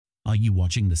Are you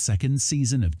watching the second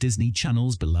season of Disney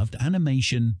Channel's beloved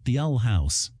animation, The Owl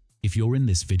House? If you're in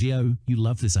this video, you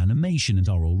love this animation and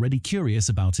are already curious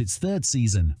about its third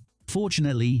season.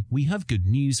 Fortunately, we have good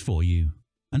news for you.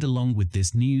 And along with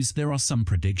this news, there are some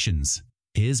predictions.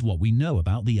 Here's what we know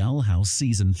about The Owl House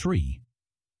Season 3.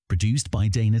 Produced by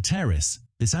Dana Terrace,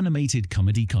 this animated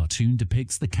comedy cartoon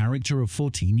depicts the character of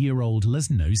 14-year-old Luz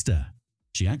Noceda.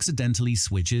 She accidentally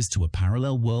switches to a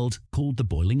parallel world called the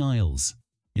Boiling Isles.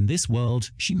 In this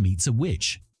world, she meets a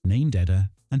witch, named Edda,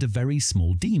 and a very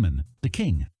small demon, the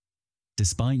King.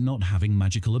 Despite not having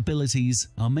magical abilities,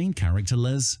 our main character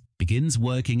Luz begins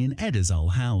working in Edda's owl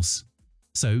house.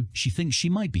 So, she thinks she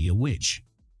might be a witch.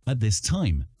 At this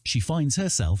time, she finds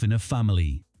herself in a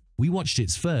family. We watched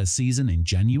its first season in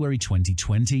January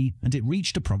 2020 and it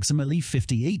reached approximately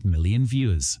 58 million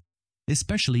viewers.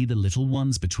 Especially the little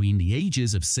ones between the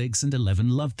ages of 6 and 11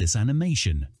 loved this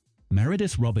animation.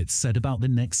 Meredith Roberts said about the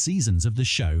next seasons of the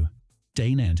show,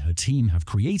 "Dana and her team have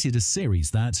created a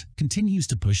series that continues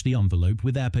to push the envelope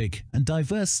with epic and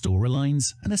diverse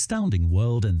storylines, an astounding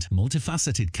world and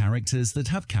multifaceted characters that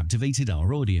have captivated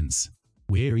our audience.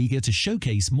 We're eager to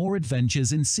showcase more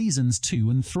adventures in seasons 2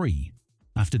 and 3.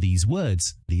 After these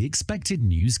words, the expected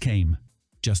news came.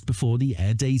 Just before the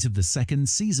air date of the second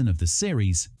season of the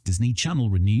series, Disney Channel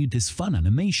renewed this fun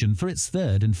animation for its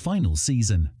third and final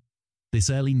season. This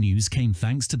early news came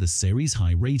thanks to the series'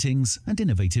 high ratings and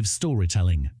innovative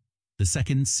storytelling. The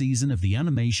second season of the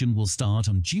animation will start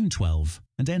on June 12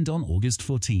 and end on August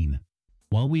 14.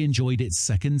 While we enjoyed its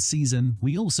second season,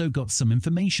 we also got some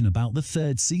information about the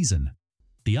third season.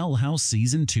 The Owl House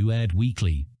Season 2 aired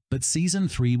weekly, but Season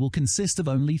 3 will consist of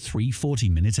only 3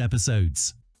 40-minute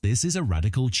episodes. This is a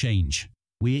radical change.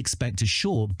 We expect a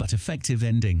short but effective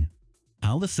ending.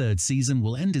 How the third season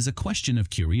will end is a question of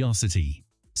curiosity.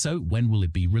 So when will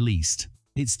it be released?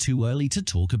 It's too early to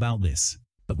talk about this,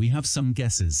 but we have some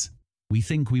guesses. We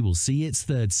think we will see its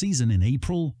third season in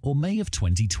April or May of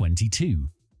 2022.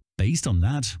 Based on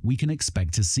that, we can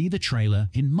expect to see the trailer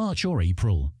in March or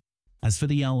April. As for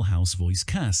the Owl House voice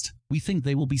cast, we think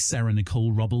they will be Sarah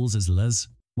Nicole Robles as Luz,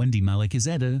 Wendy Malick as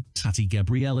Edda, Tati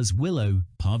Gabrielle as Willow,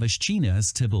 Parvesh Cheena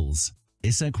as Tibbles,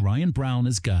 Isaac Ryan Brown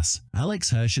as Gus, Alex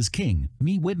Hirsch as King,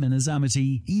 Mee Whitman as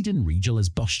Amity, Eden Riegel as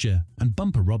Bostia, and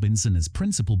Bumper Robinson as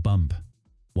Principal Bump.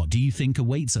 What do you think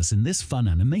awaits us in this fun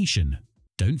animation?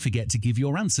 Don't forget to give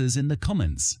your answers in the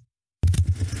comments.